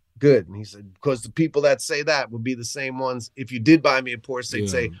said, good. And he said, because the people that say that would be the same ones. If you did buy me a Porsche, they'd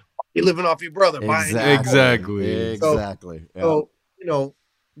say, you're living off your brother. Exactly. So, you know,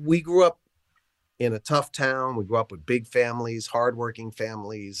 we grew up in a tough town. We grew up with big families, hardworking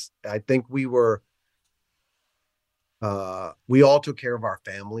families. I think we all took care of our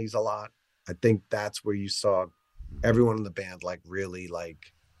families a lot. I think that's where you saw everyone in the band, like, really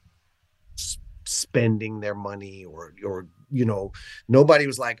like spending their money or, you know, nobody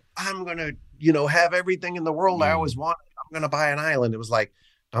was like, I'm going to, you know, have everything in the world I always wanted. I'm going to buy an island. It was like,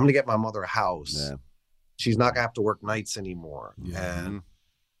 I'm going to get my mother a house. Yeah. She's not gonna have to work nights anymore. And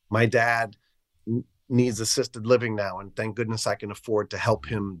my dad needs assisted living now. And thank goodness I can afford to help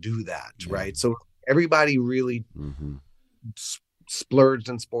him do that. Right. So everybody really splurged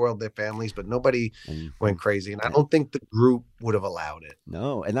and spoiled their families, but nobody went crazy. And I don't think the group would have allowed it.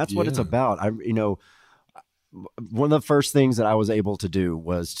 No. And that's what it's about. You know, one of the first things that I was able to do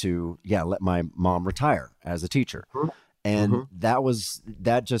was to, let my mom retire as a teacher. And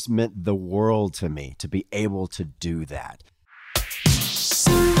that just meant the world to me to be able to do that.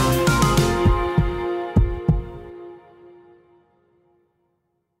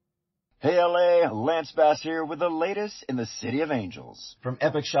 Hey LA, Lance Bass here with the latest in the City of Angels. From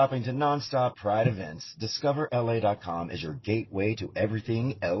epic shopping to nonstop Pride events, DiscoverLA.com is your gateway to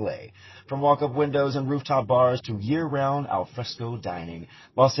everything LA. From walk-up windows and rooftop bars to year-round alfresco dining,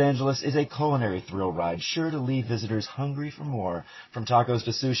 Los Angeles is a culinary thrill ride sure to leave visitors hungry for more. From tacos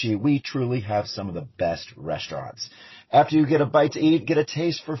to sushi, we truly have some of the best restaurants. After you get a bite to eat, get a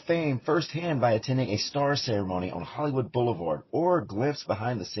taste for fame firsthand by attending a star ceremony on Hollywood Boulevard or a glimpse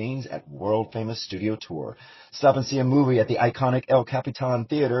behind the scenes at world-famous studio tour. Stop and see a movie at the iconic El Capitan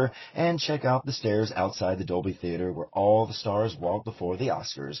Theater and check out the stairs outside the Dolby Theater where all the stars walk before the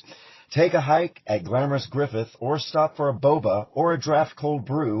Oscars. Take a hike at glamorous Griffith or stop for a boba or a draft cold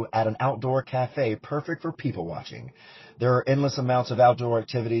brew at an outdoor cafe perfect for people watching. There are endless amounts of outdoor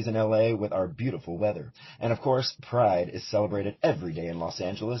activities in LA with our beautiful weather. And of course, Pride is celebrated every day in Los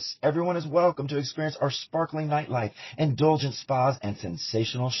Angeles. Everyone is welcome to experience our sparkling nightlife, indulgent spas, and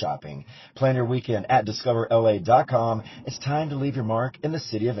sensational shopping. Plan your weekend at discoverla.com. It's time to leave your mark in the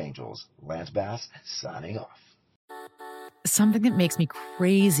City of Angels. Lance Bass, signing off. Something that makes me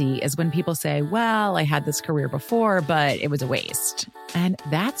crazy is when people say, well, I had this career before, but it was a waste. And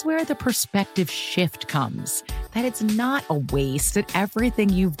that's where the perspective shift comes, that it's not a waste, that everything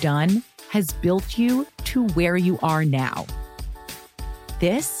you've done has built you to where you are now.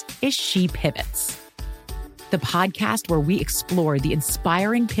 This is She Pivots, the podcast where we explore the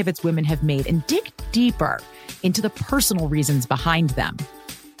inspiring pivots women have made and dig deeper into the personal reasons behind them.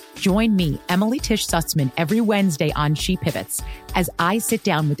 Join me, Emily Tish Sussman, every Wednesday on She Pivots as I sit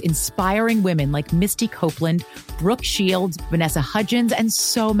down with inspiring women like Misty Copeland, Brooke Shields, Vanessa Hudgens, and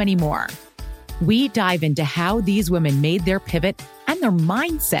so many more. We dive into how these women made their pivot and their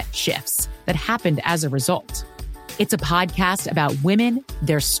mindset shifts that happened as a result. It's a podcast about women,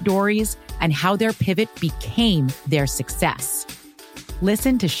 their stories, and how their pivot became their success.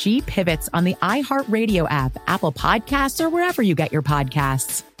 Listen to She Pivots on the iHeartRadio app, Apple Podcasts, or wherever you get your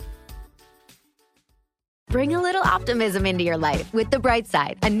podcasts. Bring a little optimism into your life with The Bright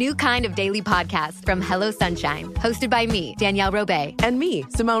Side, a new kind of daily podcast from Hello Sunshine, hosted by me, Danielle Robay. And me,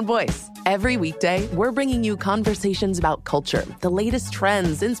 Simone Boyce. Every weekday, we're bringing you conversations about culture, the latest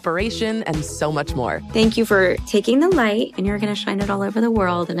trends, inspiration, and so much more. Thank you for taking the light, and you're going to shine it all over the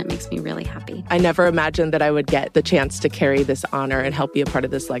world, and it makes me really happy. I never imagined that I would get the chance to carry this honor and help be a part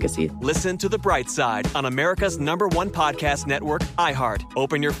of this legacy. Listen to The Bright Side on America's #1 podcast network, iHeart.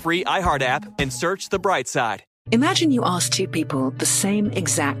 Open your free iHeart app and search The Bright Side. Imagine you ask two people the same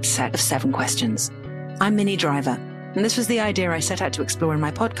exact set of 7 questions. I'm Minnie Driver, and this was the idea I set out to explore in my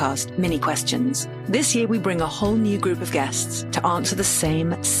podcast, Mini Questions. This year, we bring a whole new group of guests to answer the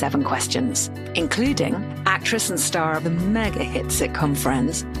same 7 questions, including actress and star of the mega hit sitcom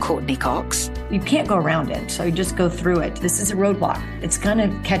Friends, Courtney Cox. You can't go around it, so you just go through it. This is a roadblock. It's going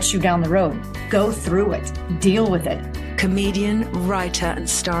to catch you down the road. Go through it. Deal with it. Comedian, writer, and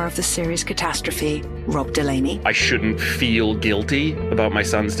star of the series Catastrophe, Rob Delaney. I shouldn't feel guilty about my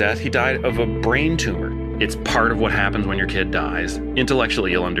son's death. He died of a brain tumor. It's part of what happens when your kid dies.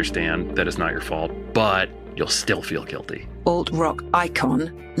 Intellectually, you'll understand that it's not your fault, but you'll still feel guilty. Alt-rock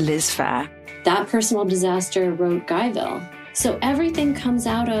icon, Liz Phair. That personal disaster wrote Guyville. So everything comes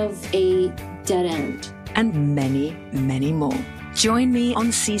out of a dead end. And many, many more. Join me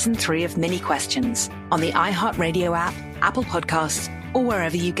on Season 3 of Mini Questions on the iHeartRadio app, Apple Podcasts, or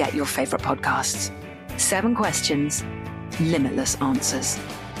wherever you get your favorite podcasts. 7 questions, limitless answers.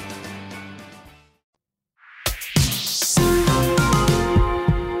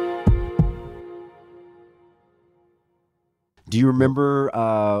 Do you remember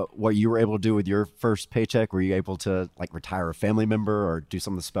what you were able to do with your first paycheck? Were you able to like retire a family member or do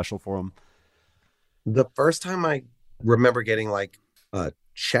something special for them? The first time I remember getting like a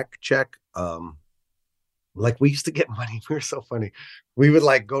check, like we used to get money. We were so funny. We would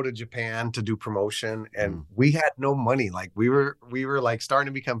like go to Japan to do promotion and we had no money. Like we were like starting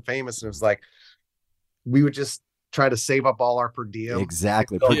to become famous and it was like, we would just try to save up all our per diem.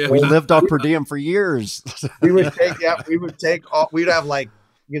 Exactly. We lived off per diem for years. we'd have like,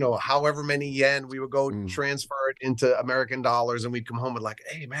 you know, however many yen, we would go transfer it into American dollars and we'd come home with like,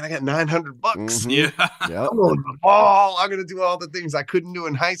 hey man, I got $900. Yeah. I'm going to the mall. I'm going to do all the things I couldn't do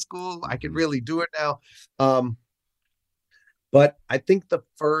in high school. I could really do it now. But I think the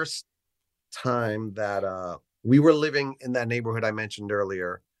first time that we were living in that neighborhood I mentioned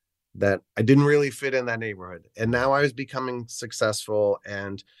earlier, that I didn't really fit in that neighborhood. And now I was becoming successful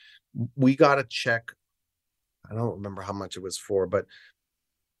and we got a check. I don't remember how much it was for, but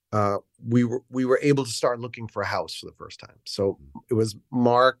we were able to start looking for a house for the first time. So it was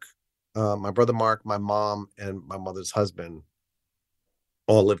Mark, my brother Mark, my mom, and my mother's husband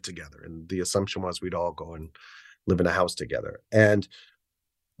all lived together. And the assumption was we'd all go and live in a house together. And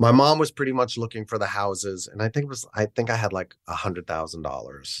my mom was pretty much looking for the houses. And I think I had like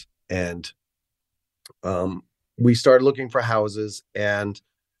 $100,000. And we started looking for houses and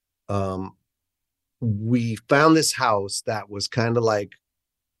we found this house that was kind of like,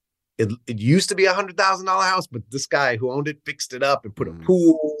 it used to be $100,000 house, but this guy who owned it fixed it up and put a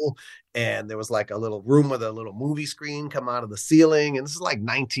pool, and there was like a little room with a little movie screen come out of the ceiling. And this is like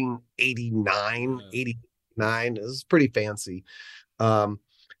 1989, 89. This is pretty fancy.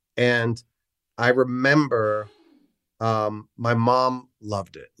 And I remember my mom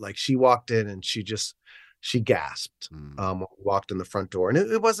loved it. Like she walked in and she gasped when we walked in the front door. And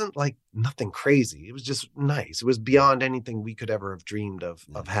it wasn't like nothing crazy. It was just nice. It was beyond anything we could ever have dreamed of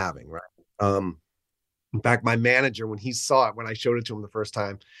having, right? In fact, my manager, when he saw it, when I showed it to him the first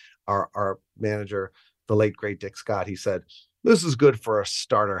time, our manager, the late, great Dick Scott, he said, "This is good for a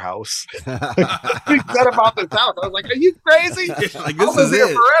starter house." He said about this house. I was like, "Are you crazy? Like, I was here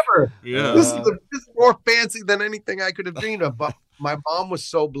forever. Yeah. This is more fancy than anything I could have dreamed of." But my mom was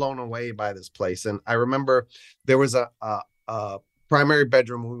so blown away by this place. And I remember there was a primary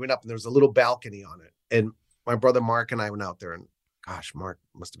bedroom when we went up, and there was a little balcony on it. And my brother Mark and I went out there, and gosh, Mark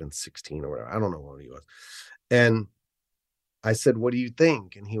must have been 16 or whatever. I don't know what he was. And I said, "What do you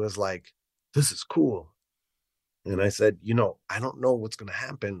think?" And he was like, "This is cool." And I said, "I don't know what's going to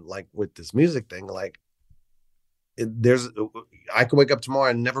happen, like with this music thing. Like I could wake up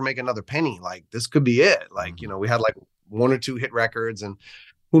tomorrow and never make another penny. Like this could be it. Like, we had like 1 or 2 hit records, and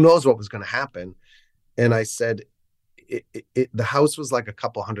who knows what was going to happen." And I said, the house was like a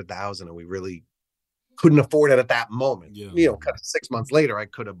couple $100,000, and we really couldn't afford it at that moment. Kind of 6 months later, I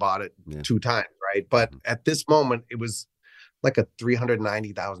could have bought it 2 times. Right. But at this moment, it was like a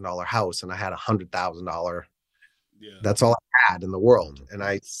 $390,000 house, and I had $100,000. That's all I had in the world. And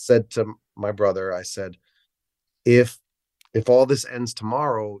I said to my brother, I said, if all this ends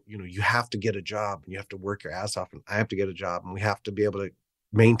tomorrow, you have to get a job, and you have to work your ass off, and I have to get a job, and we have to be able to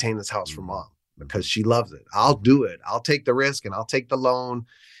maintain this house for Mom because she loves it. I'll do it. I'll take the risk, and I'll take the loan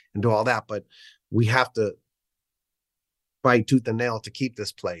and do all that. But we have to fight tooth and nail to keep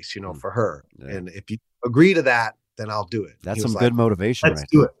this place, for her. And if you agree to that, then I'll do it. That's some good motivation. Let's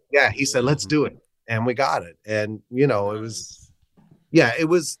do it. Yeah. He said, "Let's do it." And we got it. And, it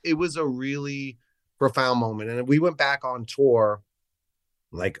was a really profound moment. And we went back on tour,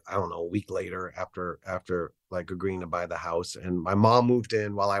 like, I don't know, a week later after like agreeing to buy the house. And my mom moved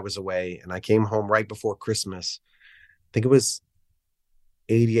in while I was away, and I came home right before Christmas. I think it was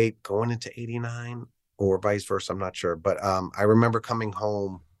 88 going into 89 or vice versa. I'm not sure. But I remember coming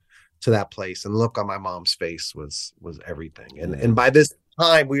home to that place, and the look on my mom's face was everything. And by this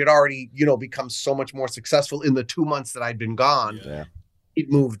time we had already, become so much more successful in the 2 months that I'd been gone.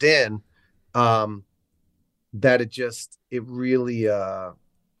 He'd moved in, that it really,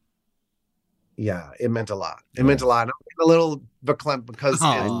 it meant a lot. It meant a lot. I'm a little verklempt because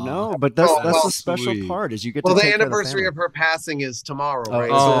I know, but that's the special part is you get to the take anniversary of her passing is tomorrow, right?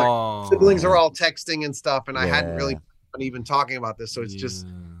 So like, siblings are all texting and stuff, and I hadn't really been even talking about this, so it's just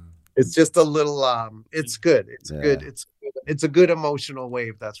a little it's good. It's a good emotional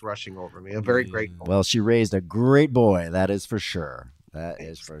wave that's rushing over me. I'm very grateful. Well, she raised a great boy, that is for sure. That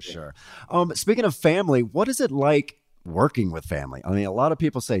is for sure. Speaking of family, what is it like working with family? I mean, a lot of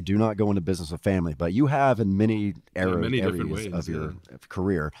people say do not go into business with family, but you have in many areas ways, of your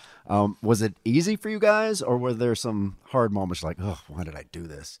career. Was it easy for you guys, or were there some hard moments like, oh, why did I do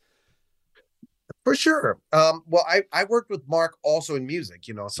this? For sure. Well, I worked with Mark also in music,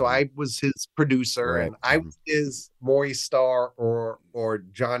 so I was his producer, and I was his Maurice Starr or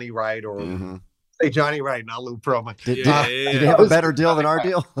Johnny Wright or say Johnny Wright, not Lou Pearlman. Did he have a better deal than our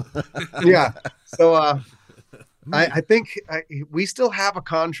deal? Yeah. So I think we still have a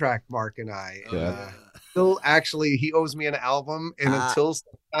contract, Mark and I. Still, actually, he owes me an album, and until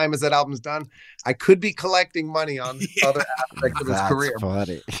time as that album's done, I could be collecting money on other aspects of his career.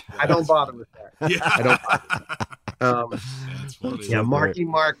 Funny. I don't bother with that. I don't. Marky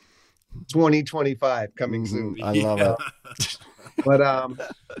Mark 2025 coming soon. I love it. But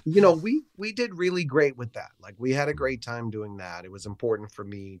we did really great with that. Like, we had a great time doing that. It was important for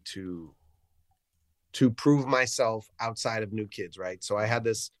me to prove myself outside of New Kids, right? So I had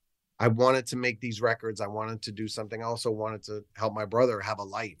this. I wanted to make these records. I wanted to do something. I also wanted to help my brother have a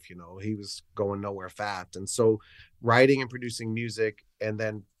life. He was going nowhere fast. And so writing and producing music and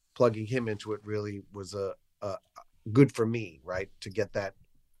then plugging him into it really was a good for me, right? To get that,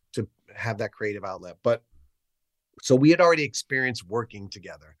 to have that creative outlet. But so we had already experienced working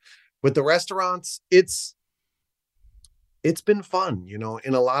together. With the restaurants, it's been fun,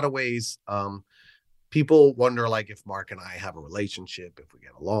 in a lot of ways. People wonder, like, if Mark and I have a relationship, if we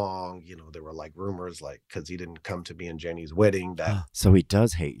get along. There were like rumors, like, because he didn't come to me and Jenny's wedding, that so he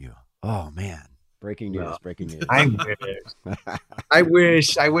does hate you. Oh man, breaking news! Breaking news. I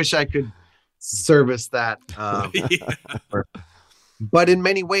wish I could service that. But in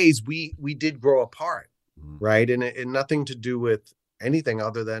many ways, we did grow apart, right? And nothing to do with anything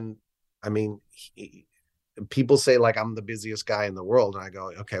other than, I mean, people say like I'm the busiest guy in the world, and I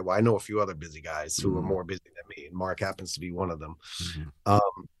go, okay, well, I know a few other busy guys who are more busy than me, and Mark happens to be one of them.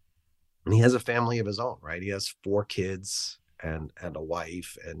 And he has a family of his own, right? He has 4 kids and a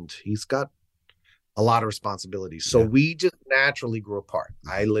wife, and he's got a lot of responsibilities. So we just naturally grew apart.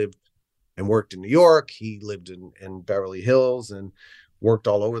 I lived and worked in New York. He lived in Beverly Hills and worked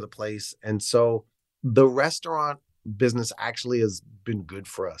all over the place. And so the restaurant business actually has been good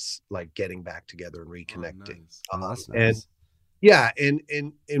for us, like getting back together and reconnecting. That's nice. And yeah,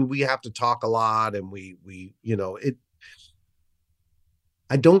 and we have to talk a lot, and we you know,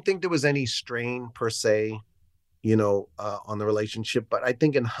 I don't think there was any strain per se, you know, on the relationship, but I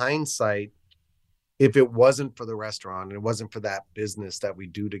think in hindsight, if it wasn't for the restaurant and it wasn't for that business that we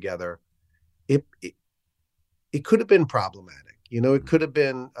do together, it could have been problematic. You know, it could have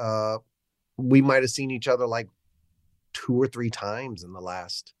been, we might have seen each other like 2 or 3 times in the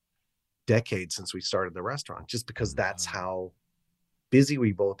last decade since we started the restaurant, just because that's how busy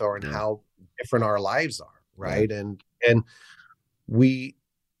we both are and how different our lives are. Right. And we,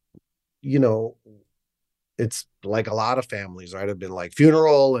 you know, it's like a lot of families, right? Have been like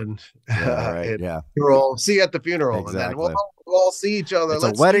funeral and, funeral, see you at the funeral. Exactly. And then we'll all see each other. It's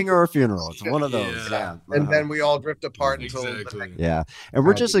a wedding or a funeral. It's one of those. Yeah. And then we all drift apart until and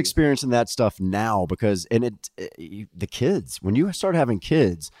we're just experiencing that stuff now because, and the kids, when you start having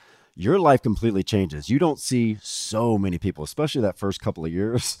kids, your life completely changes. You don't see so many people, especially that first couple of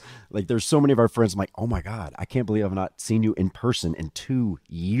years. Like there's so many of our friends. I'm like, oh my God, I can't believe I've not seen you in person in 2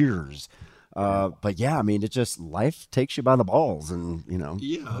 years. But yeah, I mean, it just, life takes you by the balls and, you know.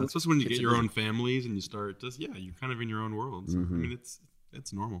 Yeah, especially when you get your own families and you start just, you're kind of in your own world. So, I mean,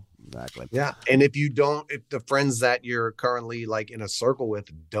 it's normal. Exactly. Yeah. And if the friends that you're currently like in a circle with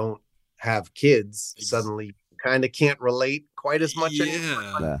don't have kids, suddenly kind of can't relate quite as much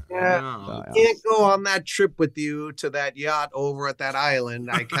anymore. I can't go on that trip with you to that yacht over at that island.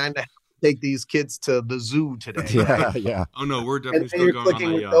 I kind of take these kids to the zoo today. Yeah. Oh no, we're definitely still going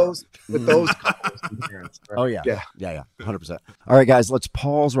on that yacht. With those couples and parents, right? Oh yeah. 100%. All right, guys, let's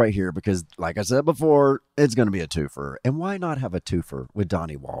pause right here because, like I said before, it's going to be a twofer. And why not have a twofer with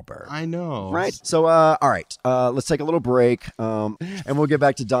Donnie Wahlberg? I know, right? So, all right, let's take a little break, and we'll get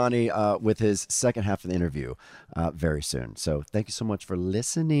back to Donnie with his second half of the interview very soon. So, thank you so much for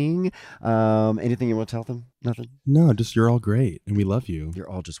listening. Anything you want to tell them? Nothing? No, just you're all great, and we love you. You're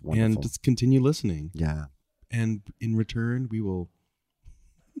all just wonderful. And just continue listening. Yeah. And in return, we will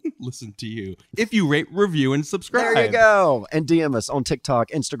listen to you if you rate, review, and subscribe. There you go. And DM us on TikTok,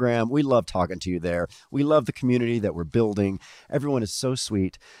 Instagram. We love talking to you there. We love the community that we're building. Everyone is so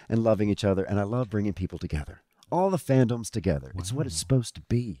sweet and loving each other, and I love bringing people together. All the fandoms together. Wow. It's what it's supposed to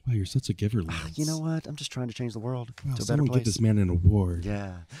be. Wow, you're such a giver, Lance. You know what? I'm just trying to change the world to a better someone place. Give this man an award.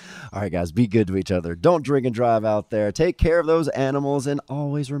 Yeah. All right, guys, be good to each other. Don't drink and drive out there. Take care of those animals, and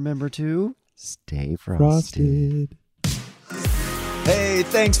always remember to stay frosted. Hey,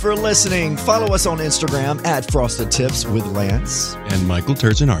 thanks for listening. Follow us on Instagram at Frosted Tips with Lance and Michael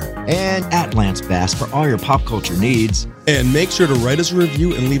Turgeon-Hart, and at Lance Bass for all your pop culture needs. And make sure to write us a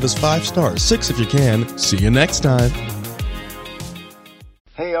review and leave us 5 stars, 6 if you can. See you next time.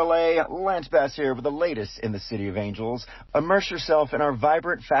 Hey LA, Lance Bass here with the latest in the City of Angels. Immerse yourself in our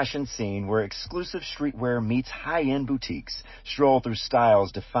vibrant fashion scene where exclusive streetwear meets high-end boutiques. Stroll through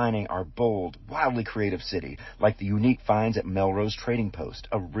styles defining our bold, wildly creative city, like the unique finds at Melrose Trading Post,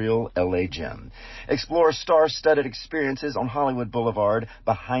 a real LA gem. Explore star-studded experiences on Hollywood Boulevard,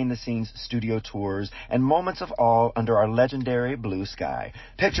 behind-the-scenes studio tours, and moments of awe under our legendary blue sky.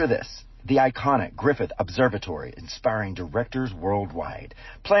 Picture this: the iconic Griffith Observatory, inspiring directors worldwide.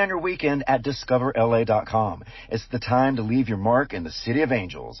 Plan your weekend at discoverla.com. It's the time to leave your mark in the City of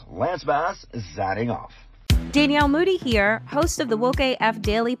Angels. Lance Bass is signing off. Danielle Moody here, host of the Woke AF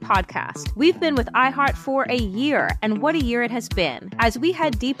Daily podcast. We've been with iHeart for a year, and what a year it has been. As we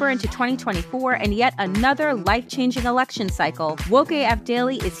head deeper into 2024 and yet another life-changing election cycle, Woke AF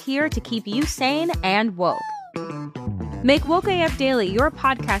Daily is here to keep you sane and woke. Make Woke AF Daily your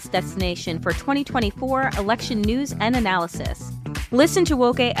podcast destination for 2024 election news and analysis. Listen to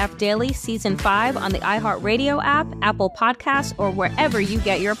Woke AF Daily Season 5 on the iHeartRadio app, Apple Podcasts, or wherever you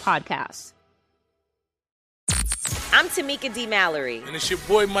get your podcasts. I'm Tamika D. Mallory. And it's your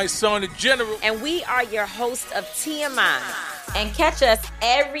boy, my son, the General. And we are your hosts of TMI. And catch us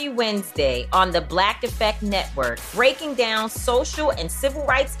every Wednesday on the Black Effect Network, breaking down social and civil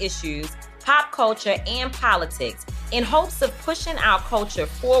rights issues, pop culture, and politics in hopes of pushing our culture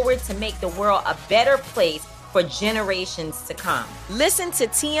forward to make the world a better place for generations to come. Listen to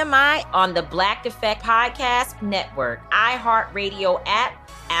TMI on the Black Effect Podcast Network, iHeartRadio app,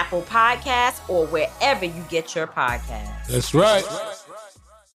 Apple Podcasts, or wherever you get your podcasts. That's right.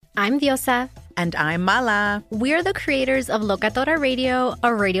 I'm Diosa. And I'm Mala. We're the creators of Locatora Radio, a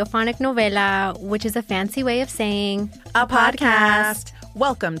radiophonic novela, which is a fancy way of saying a podcast.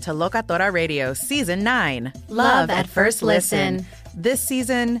 Welcome to Locatora Radio Season 9. Love at First Listen. This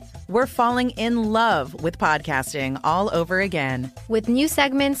season, we're falling in love with podcasting all over again. With new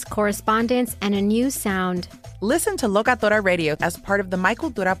segments, correspondence, and a new sound. Listen to Locatora Radio as part of the My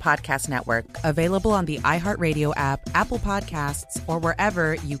Cultura Podcast Network, available on the iHeartRadio app, Apple Podcasts, or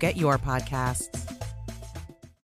wherever you get your podcasts.